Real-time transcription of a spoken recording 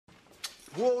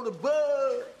Whoa, the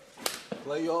bud.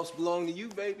 Playoffs belong to you,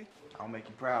 baby. I'll make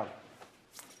you proud.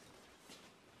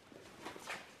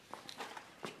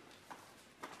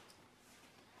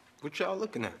 What y'all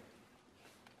looking at?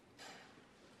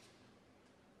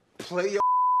 Play your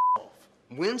off.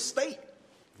 Win state.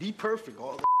 Be perfect.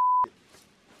 All that.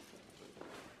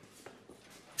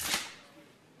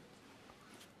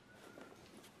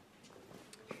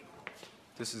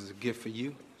 This is a gift for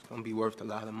you. It's gonna be worth a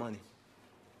lot of money.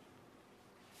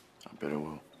 I bet it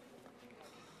will.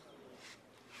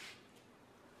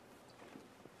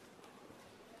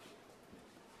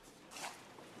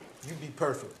 You be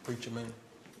perfect, preacher man.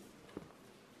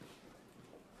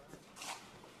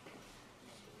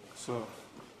 So.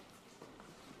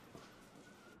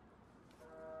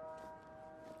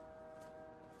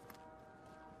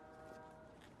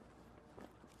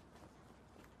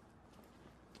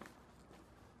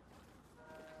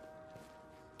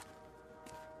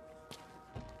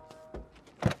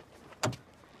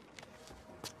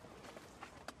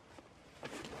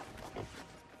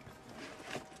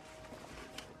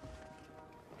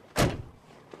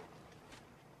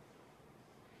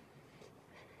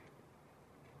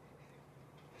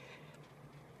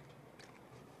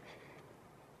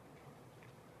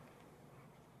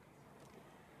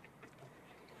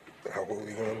 What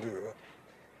we gonna do?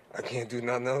 I can't do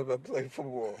nothing else but play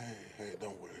football. Hey,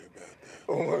 don't worry about that.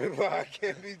 Don't worry about it. I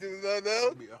can't be doing nothing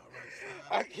else. Be all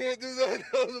right, I can't do nothing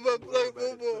else but play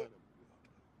football.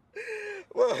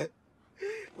 What?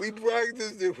 We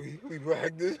practiced, did we? We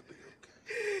practiced.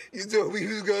 You told me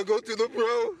you was gonna go to the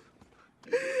pro.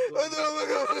 I thought we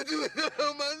were gonna do it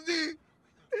on my knee.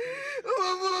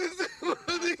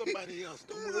 Somebody else.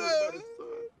 Don't worry about it,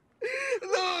 son.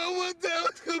 No, I went down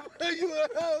to buy you a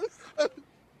house.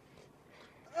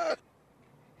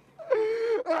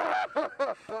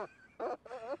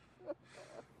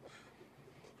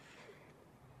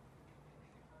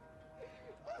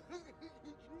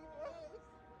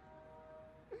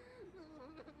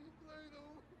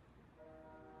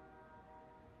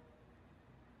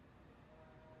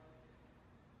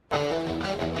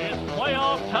 It's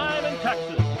playoff time in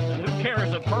Texas. And who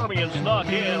cares if Permian snuck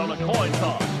in on a coin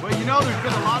toss? Well, you know, there's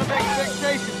been a lot of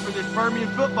expectations for this Permian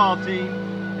football team,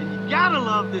 and you gotta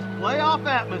love this playoff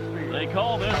atmosphere. They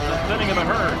call this the thinning of the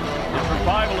herd. It's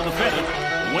survival of the fittest.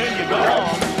 Win, you go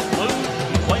home. Lose,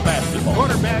 you play basketball.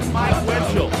 Quarterback Mike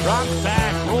Winchell drops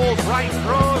back, rolls right,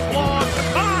 throws long,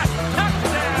 caught,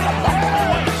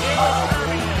 touchdown!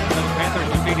 The Panthers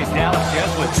defeated Dallas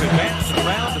Jesuits to advance to the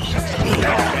round of 16.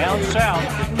 Down south,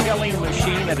 the killing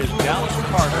machine that is Dallas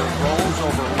Carter rolls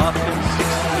over Lufkin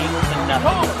 16-0.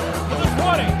 Comer to the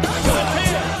 20, to the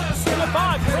 10, to the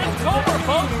 5. Chris Comer,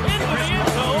 folks, into the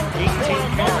end zone.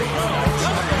 18 carries.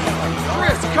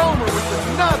 Chris Comer with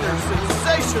another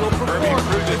sensational performance.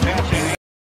 Cruz attaching